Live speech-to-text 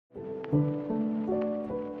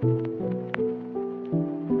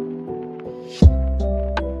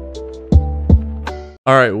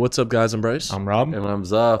All right, what's up, guys? I'm Bryce. I'm Rob. And I'm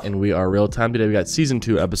Zuff. And we are Real Time. Today we got Season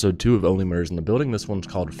 2, Episode 2 of Only Murders in the Building. This one's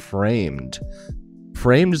called Framed.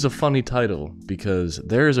 Framed is a funny title because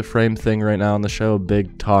there is a frame thing right now on the show, a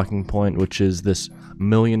big talking point, which is this $1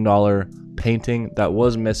 million painting that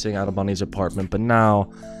was missing out of Bunny's apartment, but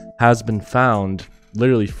now has been found,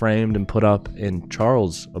 literally framed and put up in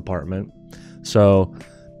Charles' apartment. So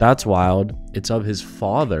that's wild. It's of his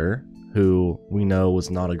father, who we know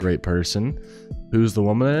was not a great person. Who's the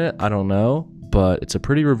woman in it? I don't know, but it's a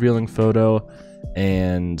pretty revealing photo,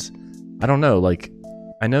 and I don't know, like,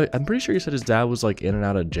 I'm pretty sure he said his dad was like in and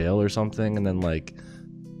out of jail or something, and then like,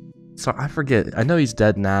 so I forget. I know he's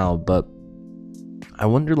dead now, but I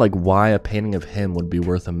wonder like why a painting of him would be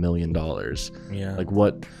worth $1 million. Yeah. Like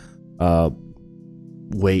what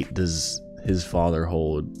weight does his father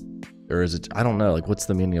hold? Or is it, I don't know, like what's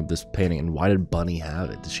the meaning of this painting, and why did Bunny have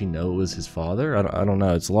it? Did she know it was his father? I don't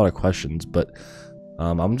know. It's a lot of questions, but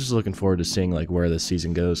I'm just looking forward to seeing like where this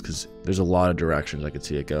season goes, because there's a lot of directions I could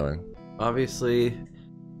see it going. Obviously,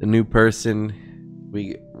 the new person,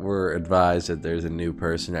 we were advised that there's a new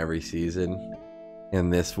person every season,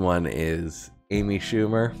 and this one is Amy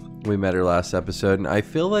Schumer. We met her last episode, and I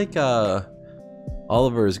feel like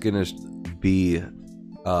Oliver is gonna be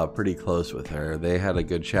pretty close with her. They had a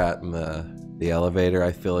good chat in the elevator.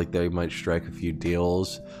 I feel like they might strike a few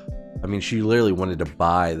deals. I mean, she literally wanted to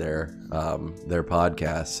buy their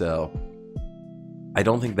podcast, so I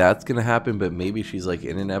don't think that's gonna happen, but maybe she's like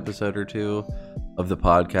in an episode or two of the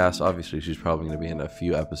podcast. Obviously she's probably gonna be in a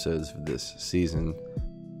few episodes of this season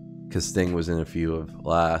because Sting was in a few of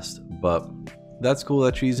last, but that's cool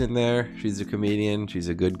that she's in there. She's a comedian, she's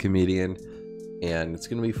a good comedian, and it's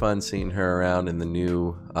going to be fun seeing her around in the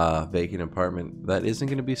new vacant apartment that isn't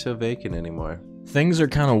going to be so vacant anymore. Things are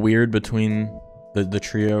kind of weird between the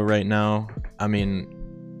trio right now. I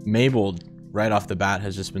mean, Mabel, right off the bat,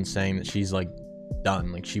 has just been saying that she's, like,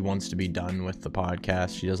 done. Like, she wants to be done with the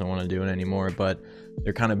podcast. She doesn't want to do it anymore, but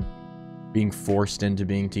they're kind of being forced into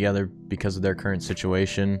being together because of their current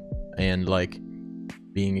situation and, like,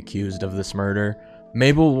 being accused of this murder.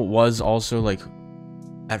 Mabel was also, like,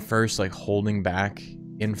 at first, like, holding back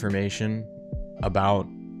information about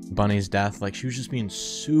Bunny's death. Like, she was just being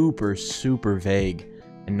super, super vague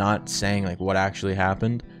and not saying, like, what actually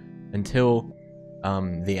happened until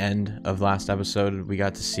the end of last episode. We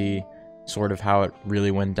got to see sort of how it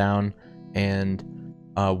really went down. And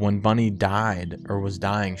when Bunny died, or was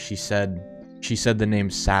dying, she said the name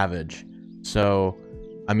Savage. So,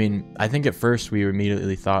 I mean, I think at first we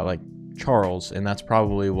immediately thought, like, Charles, and that's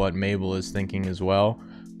probably what Mabel is thinking as well.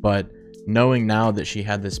 But knowing now that she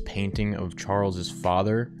had this painting of Charles's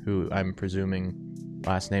father, who I'm presuming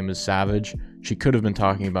last name is Savage, she could have been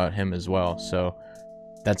talking about him as well. So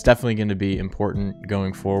that's definitely going to be important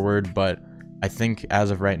going forward. But I think as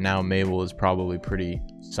of right now, Mabel is probably pretty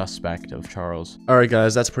suspect of Charles. All right,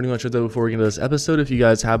 guys, that's pretty much it though. Before we get into this episode, if you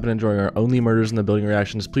guys have been enjoying our Only Murders in the Building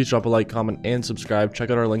reactions, please drop a like, comment, and subscribe. Check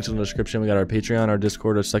out our links in the description. We got our Patreon, our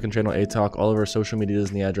Discord, our second channel, A-Talk, all of our social medias,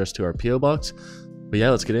 and the address to our P.O. Box. But yeah,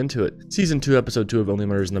 let's get into it. Season 2, Episode 2 of Only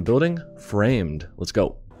Murders in the Building, Framed. Let's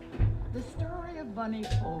go. The story of Bunny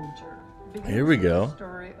Folger begins Here we go. with the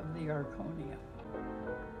story of the Arconia.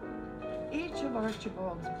 Each of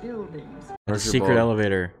Archibald's buildings. Secret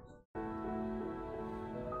elevator.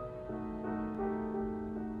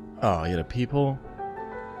 Oh, you had a peephole?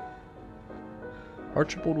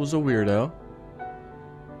 Archibald was a weirdo.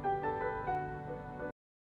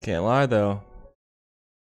 Can't lie, though.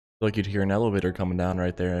 Like you'd hear an elevator coming down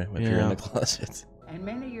right there if you're in the closet. And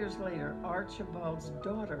many years later, Archibald's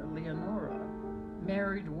daughter, Leonora,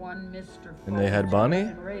 married one Mr. Folger. And they had Bunny?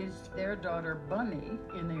 And raised their daughter, Bunny,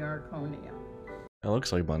 in the Arconia. It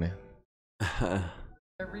looks like Bunny.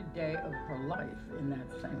 Every day of her life in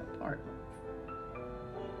that same apartment.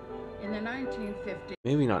 In the 1950s,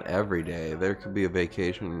 Maybe not every day. There could be a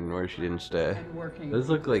vacation where she didn't stay. and working Those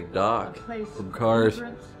look like Doc a place from Cars.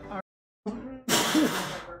 immigrants are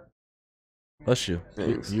Bless you.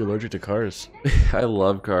 Thanks. You allergic to cars? I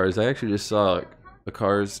love Cars. I actually just saw a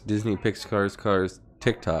Cars, Disney Pixar Cars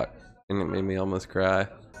TikTok, and it made me almost cry.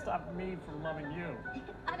 Stop me from loving you.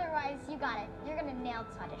 Otherwise, you got it. You're gonna nail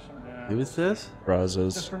this audition. Yeah. Who is this?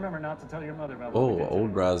 Brazos. Just remember not to tell your mother about what we Oh, did old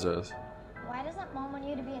today. Brazos. Why doesn't Mom want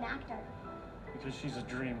you to be an actor? Because she's a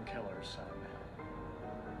dream killer, son.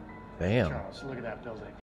 Damn. Charles, look at that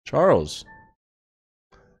building. Charles.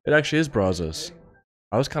 It actually is Brazos.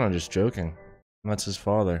 I was kind of just joking. That's his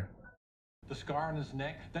father. The scar on his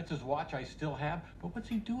neck, that's his watch I still have. But what's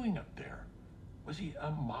he doing up there? Was he a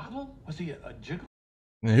model? Was he a jiggle?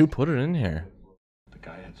 And who put it in here? The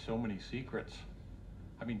guy had so many secrets.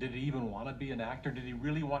 I mean, did he even want to be an actor? Did he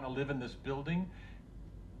really want to live in this building?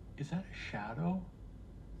 Is that a shadow?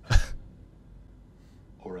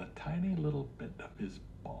 Or a tiny little bit of his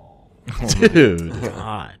ball? Dude.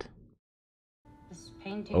 God. This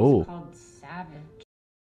painting's Oh. called Savage.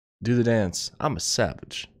 Do the dance. I'm a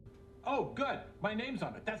savage. Oh, good. My name's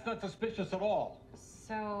on it. That's not suspicious at all.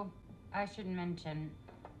 So, I should mention,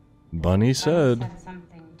 Bunny Bunny said. said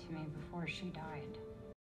something to me before she died.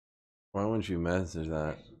 Why wouldn't you message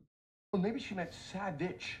that? Well, maybe she meant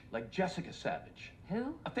Savage, like Jessica Savage.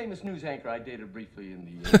 Who? A famous news anchor I dated briefly in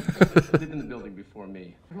the 80s. Lived in the building before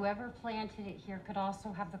me. Whoever planted it here could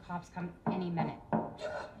also have the cops come any minute.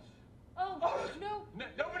 Oh, no.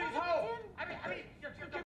 Nobody's home. I mean,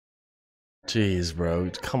 Jeez, bro.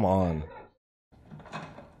 Come on.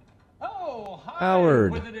 Oh, hi,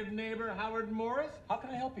 Howard. inquisitive neighbor Howard Morris. How can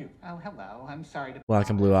I help you? Oh, hello. I'm sorry to... Black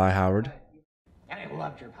and blue eye, Howard. And I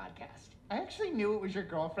loved your podcast. I actually knew it was your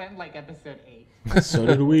girlfriend, like episode 8. So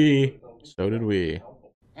did we. So did we.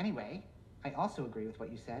 Anyway, I also agree with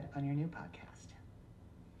what you said on your new podcast.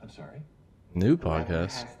 I'm sorry. New Whoever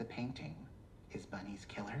podcast. has the painting is Bunny's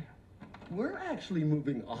killer. We're actually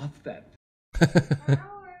moving off that.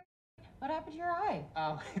 What happened to your eye?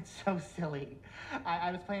 Oh, it's so silly.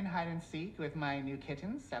 I was playing hide and seek with my new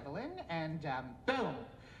kitten, Sevelin, and boom,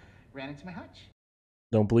 ran into my hutch.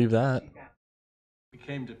 Don't believe that. We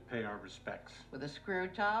came to pay our respects. With a screw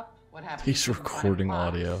top? What happened? He's recording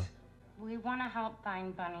audio. We want to help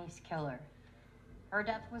find Bunny's killer. Her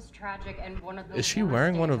death was tragic and one of the Is she worst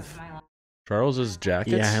wearing one days of my life. Charles's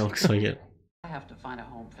jackets? Yeah, it looks like it. I have to find a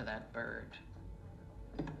home for that bird.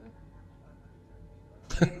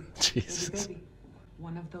 Jesus. Baby,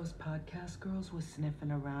 one of those podcast girls was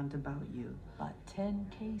sniffing around about you. About 10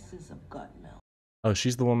 cases of gut milk. Oh,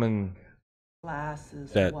 she's the woman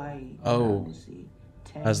Glasses, That- white, oh, rosy.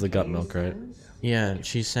 10 has the gut milk, right? cases. Yeah,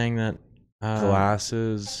 she's saying that.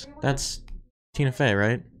 Glasses. That's Tina Fey,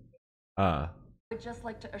 right? I would just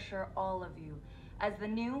like to assure all of you, as the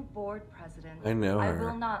new board president, I know I her.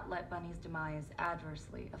 will not let Bunny's demise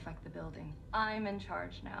adversely affect the building. I'm in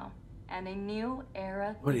charge now, and a new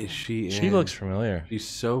era. What is she in? She looks familiar. She's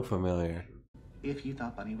so familiar. If you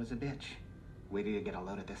thought Bunny was a bitch, wait till you get a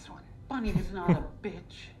load of this one. Bunny was not a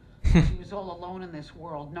bitch. She was all alone in this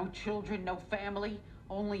world. No children, no family,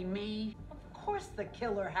 only me. Of course the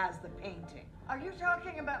killer has the painting. Are you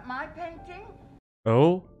talking about my painting?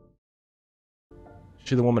 Oh?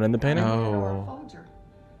 She the woman in the painting? Nora Folger,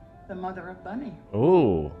 the mother of Bunny.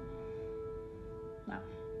 Oh. Now,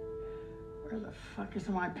 where the fuck is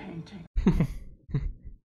my painting?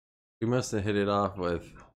 She must have hit it off with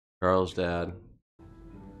Carl's dad.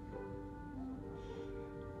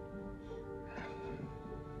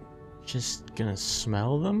 Just gonna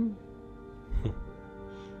smell them?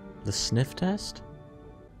 The sniff test?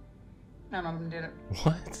 None of them did it.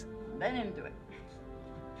 What? They didn't do it.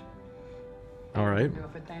 Alright. Do it,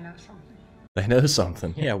 but they know something. They know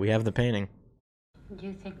something. Yeah, we have the painting.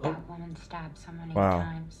 You think that woman stabbed so many Wow.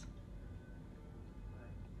 times?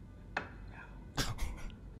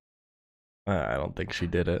 I don't think she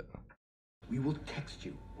did it. We will text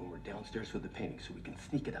you when we're downstairs with the painting so we can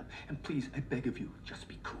sneak it up. And please, I beg of you, just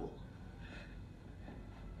be cool.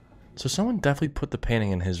 So someone definitely put the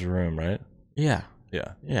painting in his room, right? Yeah.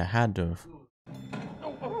 Yeah. Yeah, had to have.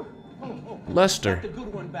 Lester. Got the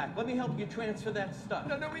good one back. Let me help you transfer that stuff.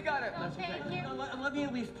 No, we got it. That's okay. No, let me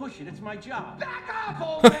at least push it. It's my job. Back off,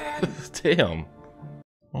 old man! Damn.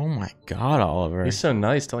 Oh my god, Oliver. He's so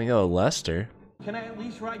nice. Don't yell at Lester. Can I at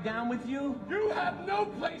least ride down with you? You have no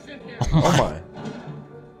place in here. Oh my.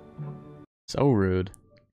 So rude.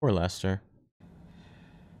 Poor Lester.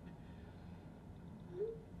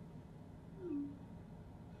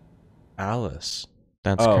 Alice.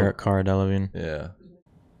 That's Oh. Cara Delevingne. Yeah.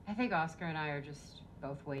 I think Oscar and I are just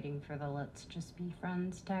both waiting for the let's just be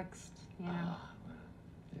friends text, you know?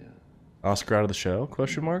 Oscar out of the show?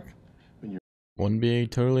 Question mark? Wouldn't be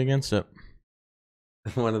totally against it.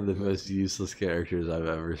 One of the most useless characters I've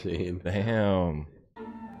ever seen. Damn.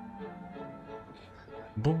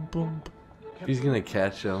 Boom, boom. He's gonna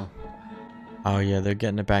catch him. Oh yeah, they're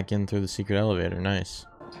getting it back in through the secret elevator. Nice.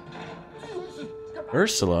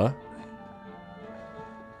 Ursula?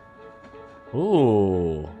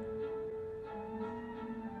 Ooh.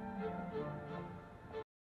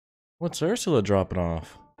 What's Ursula dropping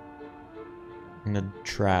off? In the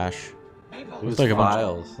trash. It was Looks like a bunch-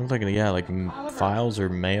 files. Looks like files or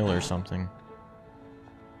mail or something.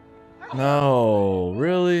 No,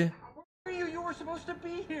 really? Where are you? You were supposed to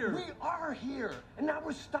be here. We are here. And now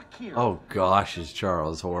we're stuck here. Oh gosh, is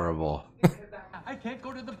Charles horrible. I can't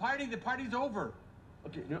go to the party. The party's over.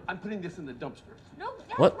 Okay, no, I'm putting this in the dumpster. No,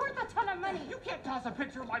 that's What? worth a ton of money. You can't toss a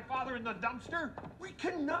picture of my father in the dumpster. We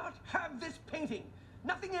cannot have this painting.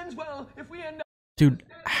 Nothing ends well if we end up... Dude,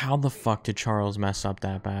 how the fuck did Charles mess up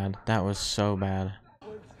that bad? That was so bad.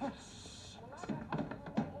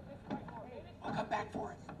 I'll come back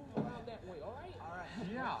for it.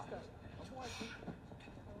 Yeah.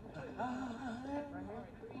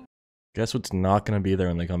 Guess what's not gonna be there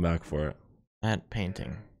when they come back for it? That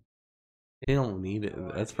painting. They don't need it.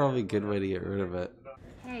 That's probably a good way to get rid of it.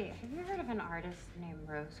 Hey, have you heard of an artist named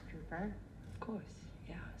Rose Cooper? Of course,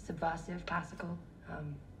 yeah. Subversive, classical.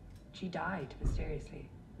 She died mysteriously.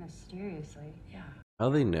 Mysteriously? Yeah. How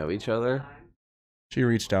they know each other? She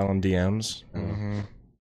reached out on DMs.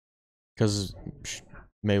 Because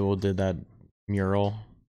Mabel did that mural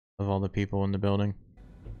of all the people in the building.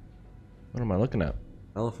 What am I looking at?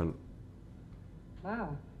 Elephant.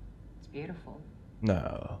 Wow. It's beautiful.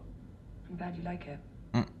 No. I'm glad you like it.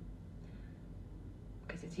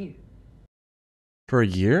 Because it's you. For a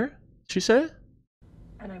year? She say?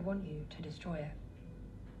 And I want you to destroy it.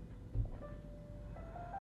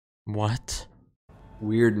 What?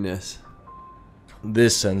 Weirdness.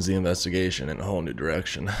 This sends the investigation in a whole new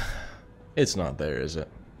direction. It's not there, is it?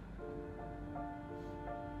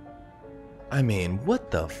 I mean,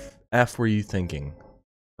 what the F were you thinking?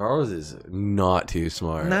 Charles is not too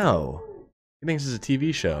smart. No. He thinks it's a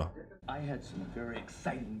TV show. I had some very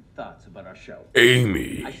exciting thoughts about our show.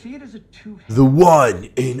 Amy. I see it as a two-headed... The one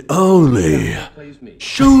and only plays me.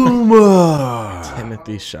 Schumer.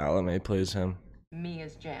 Timothy Chalamet plays him. Me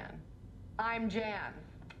as Jan. I'm Jan.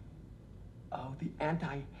 Oh, the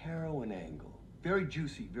anti-heroin angle. Very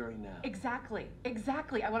juicy, very now. Exactly.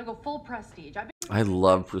 Exactly. I want to go full prestige. I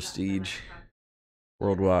love Prestige.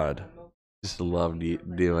 Worldwide. Just love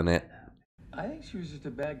doing it. I think she was just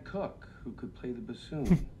a bad cook who could play the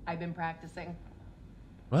bassoon. I've been practicing.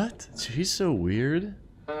 What? She's so weird.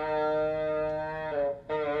 Is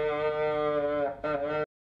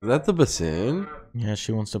that the bassoon? Yeah,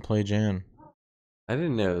 she wants to play Jan. I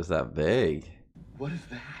didn't know it was that big. What is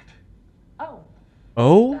that? Oh.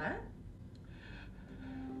 Oh? That?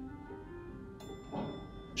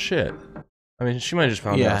 Shit. I mean, she might have just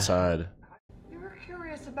found it outside. You were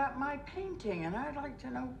curious about my painting, and I'd like to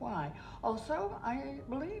know why. Also, I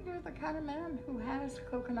believe you're the kind of man who has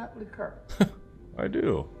coconut liqueur. I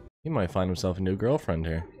do. He might find himself a new girlfriend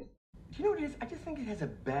here. Do you know what it is? I just think it has a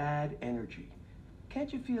bad energy.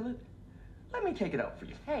 Can't you feel it? Let me take it out for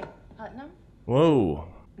you. Hey, Putnam. Whoa.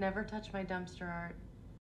 Never touch my dumpster art.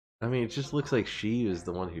 I mean, it just looks like she was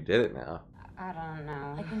the one who did it now. I don't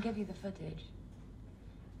know. I can give you the footage.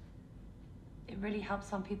 It really helps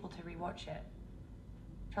some people to rewatch it.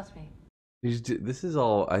 Trust me. This is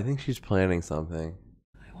all. I think she's planning something.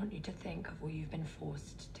 I want you to think of what you've been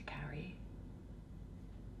forced to carry.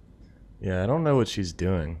 Yeah, I don't know what she's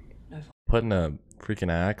doing. Putting a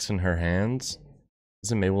freaking axe in her hands?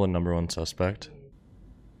 Isn't Mabel a #1 suspect?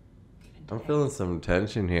 I'm feeling some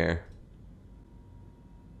tension here.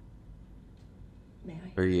 May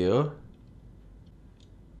I? For you?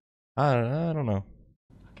 I don't know.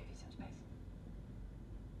 I'll give you some space.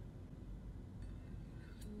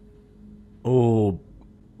 Oh,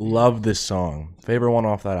 love this song. Favorite one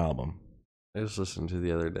off that album. I just listened to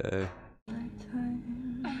the other day.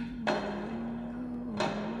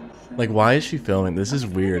 Like, why is she filming? This is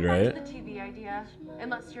weird, right? The TV idea,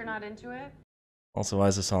 unless you're not into it. Also, why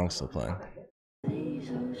is the song still playing? Okay,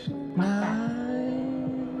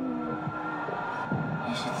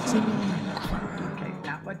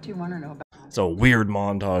 now what do you want to know about? It's a weird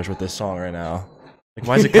montage with this song right now. Like,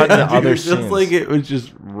 why is it cutting to other It's just scenes? like it was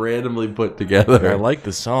just randomly put together. I like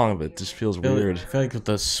the song, but it just feels weird. I feel like with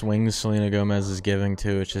the swings Selena Gomez is giving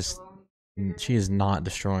too, it's just she is not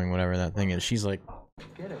destroying whatever that thing is. She's like,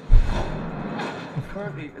 Get it.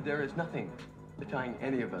 Currently, there is nothing tying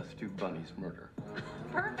any of us to Bunny's murder.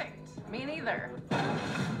 Perfect. Me neither.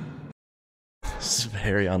 This is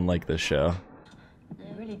very unlike this show.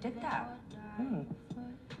 You really did that.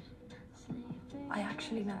 I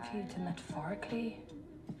actually meant for you to metaphorically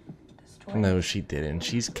destroy. No, she didn't.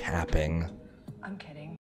 She's capping. I'm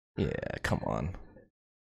kidding. Yeah, come on.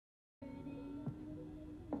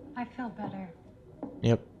 I feel better.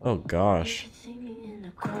 yep. Oh gosh.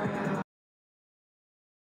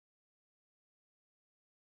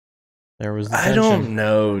 There was the I tension. don't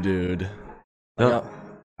know, dude. No.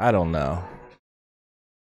 I don't know.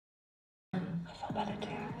 I feel better too.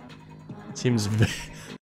 Seems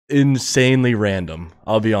insanely random.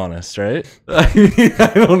 I'll be honest, right?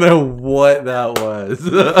 I don't know what that was.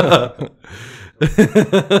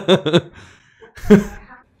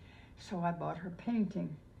 So I bought her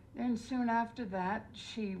painting. Then soon after that,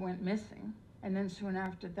 she went missing. And then soon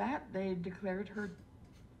after that, they declared her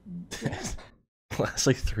dead. Last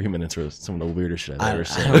like 3 minutes were some of the weirdest shit I've ever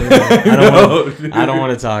seen. I don't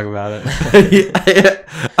want to talk about it.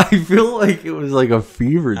 I feel like it was like a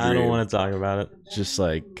fever dream. I don't want to talk about it. Just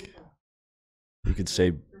like you could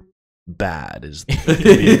say, bad is a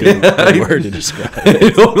good word to describe it. I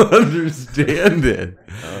don't understand it.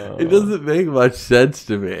 It doesn't make much sense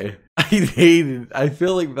to me. I hate it. I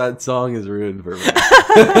feel like that song is ruined for me.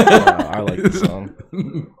 I like the song.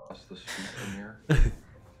 Across the street from here.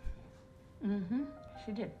 Mm-hmm.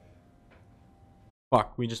 She did.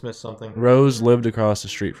 Fuck, we just missed something. Rose lived across the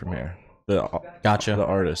street from here. Gotcha. The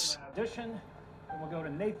artist. Audition, then we'll go to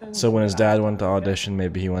Nathan's. So when his dad went to audition,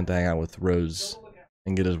 maybe he went to hang out with Rose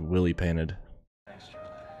and get his willy painted.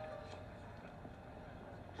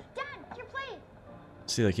 Dad, your plate.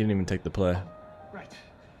 See, like he didn't even take the play. Right.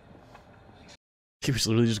 He was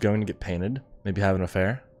literally just going to get painted. Maybe have an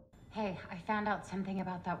affair. Hey, I found out something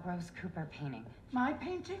about that Rose Cooper painting. My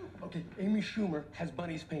painting? Okay, Amy Schumer has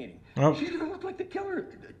Bunny's painting. Oh. She's gonna look like the killer.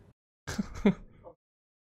 Amy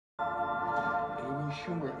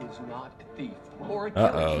Schumer is not a thief or a killer.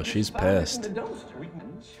 Uh-oh, she's pissed. In the dumpster.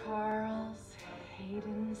 Charles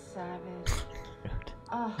Hayden Savage.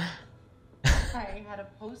 Oh, I had a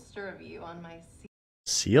poster of you on my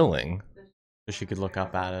Ceiling? So she could look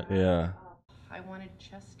up at it. Yeah. I wanted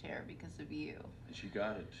chest hair because of you. And she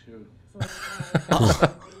got it too.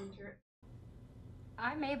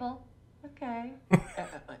 I'm Mabel. Okay.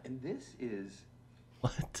 And this is...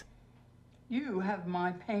 What? You have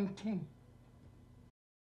my painting.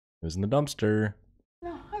 It was in the dumpster.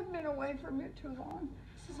 No, I've been away from you too long.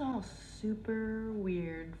 This is all super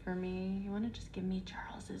weird for me. You want to just give me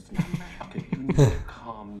Charles's number? Okay, you need to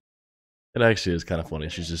calm. It actually is kind of funny.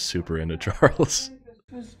 She's just super into Charles.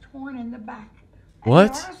 It was torn in the back.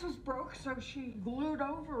 What? The arse was broke, so she glued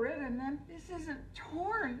over it, and then this isn't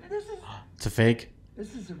torn. This is... It's a fake.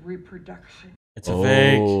 This is a reproduction. It's a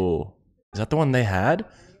fake. Oh. Is that the one they had?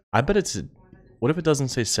 I bet it's... What if it doesn't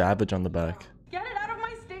say Savage on the back? Get it out of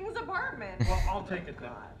my Sting's apartment. Well, I'll take it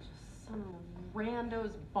then. Some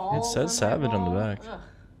rando's balls. It says Savage on the back. Ugh.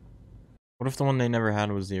 What if the one they never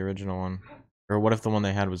had was the original one? Or what if the one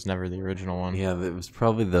they had was never the original one? Yeah, it was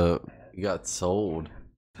probably the... It got sold.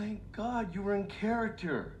 Thank God you were in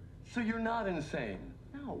character. So you're not insane.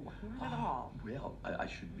 No, not at all. Well, I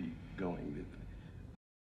should be going.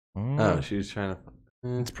 Oh, she was trying to...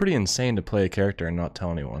 It's pretty insane to play a character and not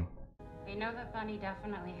tell anyone. We know that Bunny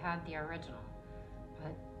definitely had the original,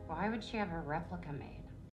 but why would she have a replica made?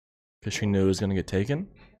 Because she knew it was going to get taken?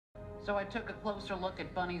 So I took a closer look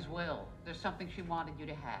at Bunny's will. There's something she wanted you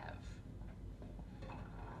to have.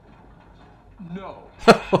 No.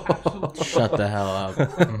 Shut the hell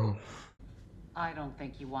up. I don't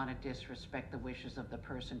think you want to disrespect the wishes of the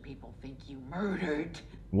person people think you murdered.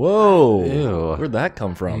 Whoa! Ew. Where'd that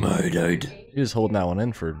come from? Murdered. He was holding that one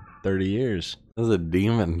in for 30 years. That was a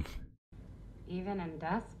demon. Even in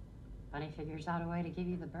death, Bunny figures out a way to give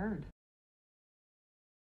you the bird.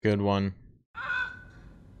 Good one.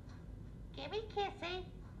 Give me kissy.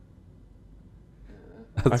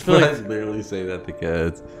 That's feel what like- I literally say that to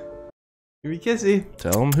kids. Give me kissy.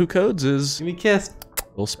 Tell him who Codes is. Give me kiss.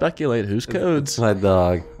 We'll speculate who's It's Codes. my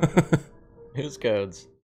dog. Who's Codes?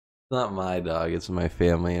 It's not my dog. It's my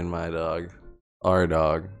family and my dog. Our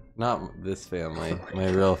dog. Not this family. My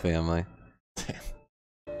real family.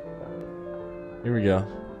 Here we go.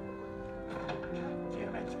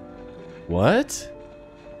 Damn it. What?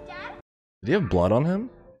 Dad? Did he have blood on him?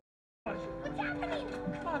 What's happening?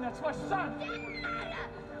 Come on, that's my son. Dad!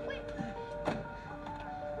 Wait.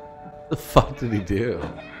 What the fuck did he do?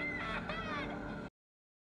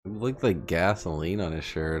 It looked like gasoline on his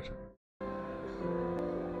shirt.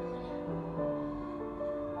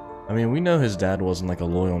 I mean, we know his dad wasn't like a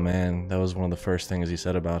loyal man. That was one of the first things he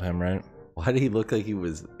said about him, right? Why did he look like he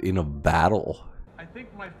was in a battle? I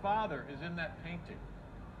think my father is in that painting.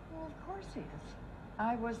 Well, of course he is.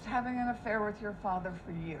 I was having an affair with your father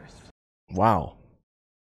for years. Wow.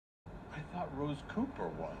 I thought Rose Cooper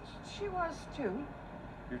was. She was too.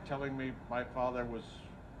 You're telling me my father was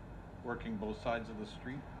working both sides of the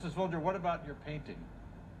street? Mrs. Folger, what about your painting?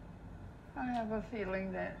 I have a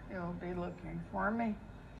feeling that you'll be looking for me.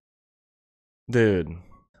 Dude,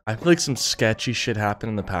 I feel like some sketchy shit happened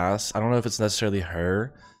in the past. I don't know if it's necessarily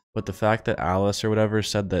her, but the fact that Alice or whatever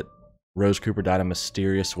said that Rose Cooper died a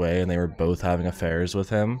mysterious way and they were both having affairs with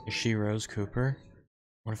him. Is she Rose Cooper?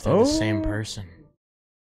 What if they're the same person?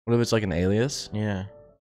 What if it's like an alias? Yeah.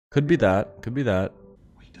 Could be that. Could be that.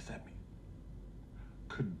 Wait, does that mean...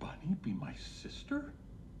 Could Bunny be my sister?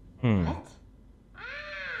 Hmm. What?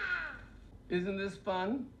 Isn't this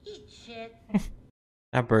fun? Eat shit.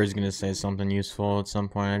 That bird's gonna say something useful at some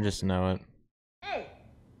point. I just know it. Hey.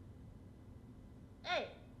 Hey.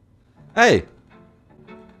 Hey.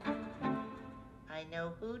 I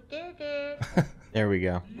know who did it. There we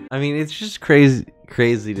go. I mean, it's just crazy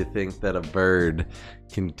to think that a bird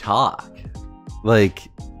can talk. Like,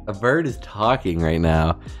 a bird is talking right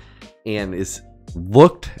now and is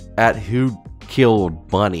looked at who killed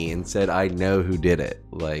Bunny and said, I know who did it.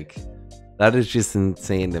 Like, that is just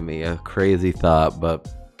insane to me. A crazy thought. But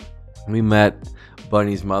we met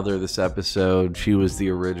Bunny's mother this episode. She was the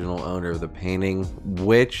original owner of the painting,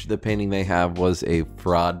 which the painting they have was a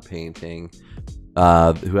fraud painting.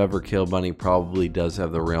 Whoever killed Bunny probably does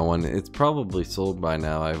have the real one. It's probably sold by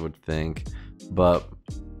now, I would think. But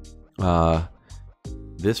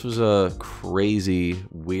this was a crazy,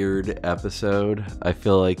 weird episode. I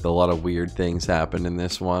feel like a lot of weird things happened in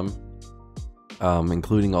this one,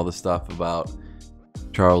 including all the stuff about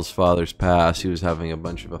Charles' father's past. He was having a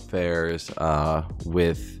bunch of affairs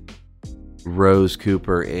with Rose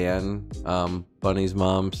Cooper and Bunny's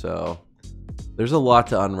mom. So there's a lot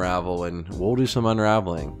to unravel, and we'll do some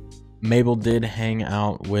unraveling. Mabel did hang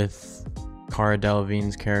out with Cara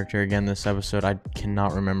Delevingne's character again this episode. I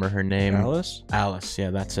cannot remember her name. Alice? Alice, yeah,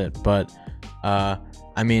 that's it. But, I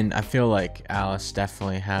mean, I feel like Alice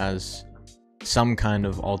definitely has some kind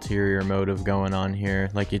of ulterior motive going on here.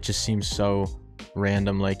 Like, it just seems so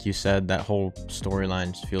random, like you said. That whole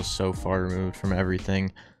storyline just feels so far removed from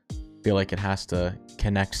everything. I feel like it has to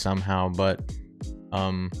connect somehow, but,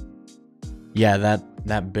 yeah,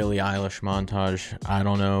 that Billie Eilish montage, I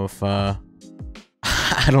don't know if,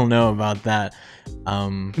 I don't know about that.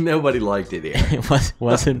 Nobody liked it yet. It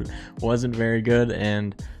wasn't very good,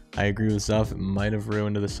 and I agree with Zuff. It might have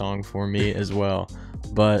ruined the song for me as well.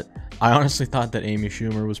 But I honestly thought that Amy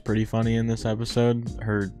Schumer was pretty funny in this episode.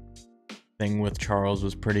 Her thing with Charles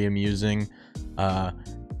was pretty amusing.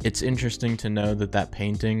 It's interesting to know that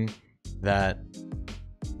painting, that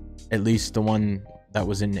at least the one that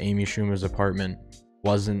was in Amy Schumer's apartment,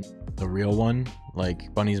 wasn't the real one.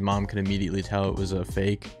 Like, Bunny's mom could immediately tell it was a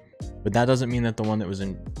fake, but that doesn't mean that the one that was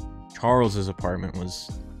in Charles's apartment was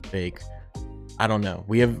fake. I don't know.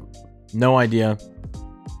 We have no idea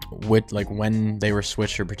when they were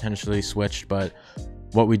switched or potentially switched, but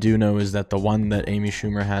what we do know is that the one that Amy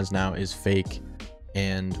Schumer has now is fake,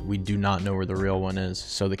 and we do not know where the real one is.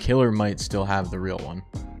 So the killer might still have the real one.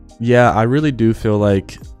 Yeah, I really do feel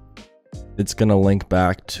like it's gonna link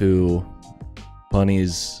back to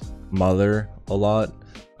Bunny's mother a lot.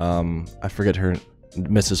 I forget her,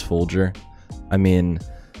 Mrs. Folger. I mean,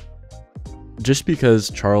 just because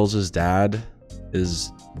Charles's dad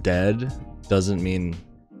is dead doesn't mean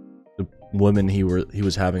the woman he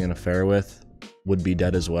was having an affair with would be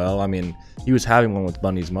dead as well. I mean, he was having one with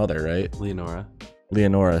Bunny's mother, right?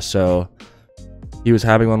 Leonora. So he was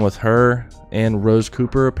having one with her and Rose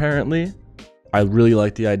Cooper, apparently. I really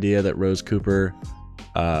like the idea that Rose Cooper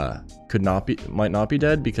might not be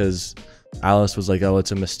dead, because Alice was like, oh,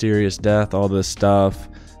 it's a mysterious death, all this stuff,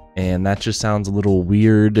 and that just sounds a little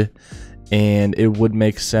weird. And it would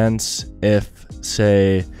make sense if,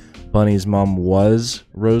 say, Bunny's mom was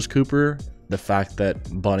Rose Cooper. The fact that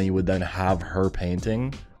Bunny would then have her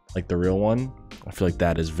painting, like the real one, I feel like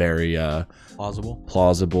that is very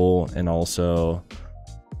plausible, and also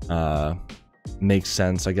makes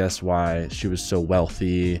sense, I guess, why she was so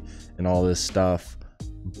wealthy and all this stuff.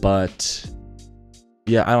 But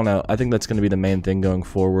yeah, I don't know. I think that's going to be the main thing going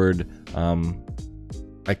forward.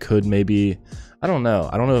 I could maybe, I don't know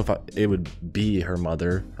if it would be her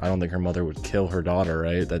mother. I don't think her mother would kill her daughter,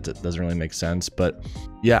 right? That doesn't really make sense. But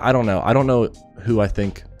yeah, I don't know who I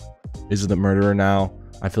think is the murderer now.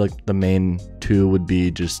 I feel like the main two would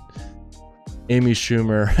be just Amy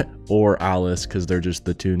Schumer or Alice, because they're just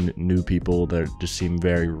the two new people that just seem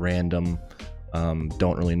very random.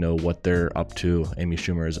 Don't really know what they're up to. Amy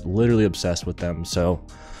Schumer is literally obsessed with them, so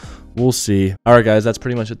we'll see. All right, guys, that's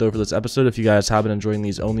pretty much it though for this episode. If you guys have been enjoying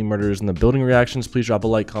these Only Murders in the Building reactions, please drop a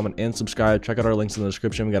like, comment, and subscribe. Check out our links in the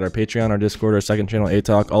description. We got our Patreon, our Discord, our second channel,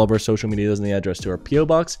 A-Talk, all of our social medias, and the address to our P.O.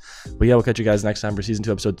 Box. But yeah, we'll catch you guys next time for Season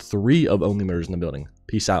 2, Episode 3 of Only Murders in the Building.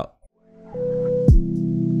 Peace out.